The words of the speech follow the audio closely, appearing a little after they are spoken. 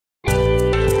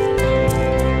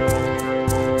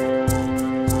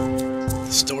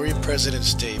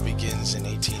President's Day begins in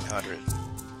 1800.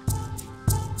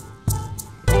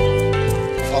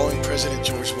 Following President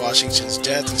George Washington's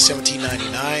death in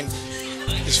 1799,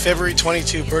 his February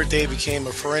 22 birthday became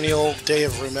a perennial day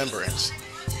of remembrance.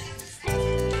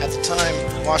 At the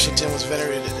time, Washington was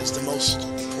venerated as the most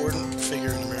important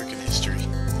figure in American history.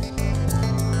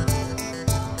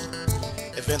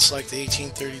 Events like the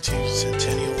 1832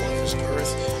 centennial of his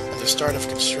birth and the start of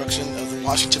construction of the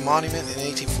Washington Monument in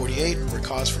 1848 were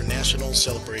cause for national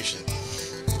celebration.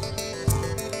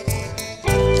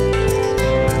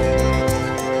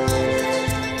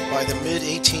 By the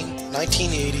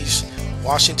mid-1980s,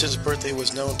 Washington's birthday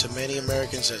was known to many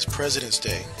Americans as President's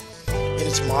Day. In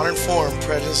its modern form,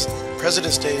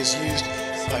 President's Day is used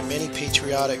by many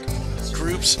patriotic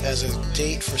groups as a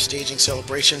date for staging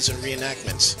celebrations and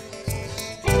reenactments.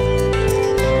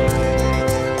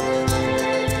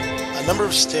 A number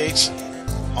of states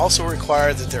also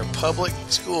require that their public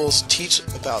schools teach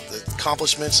about the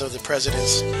accomplishments of the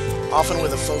presidents, often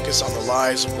with a focus on the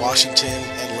lives of Washington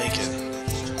and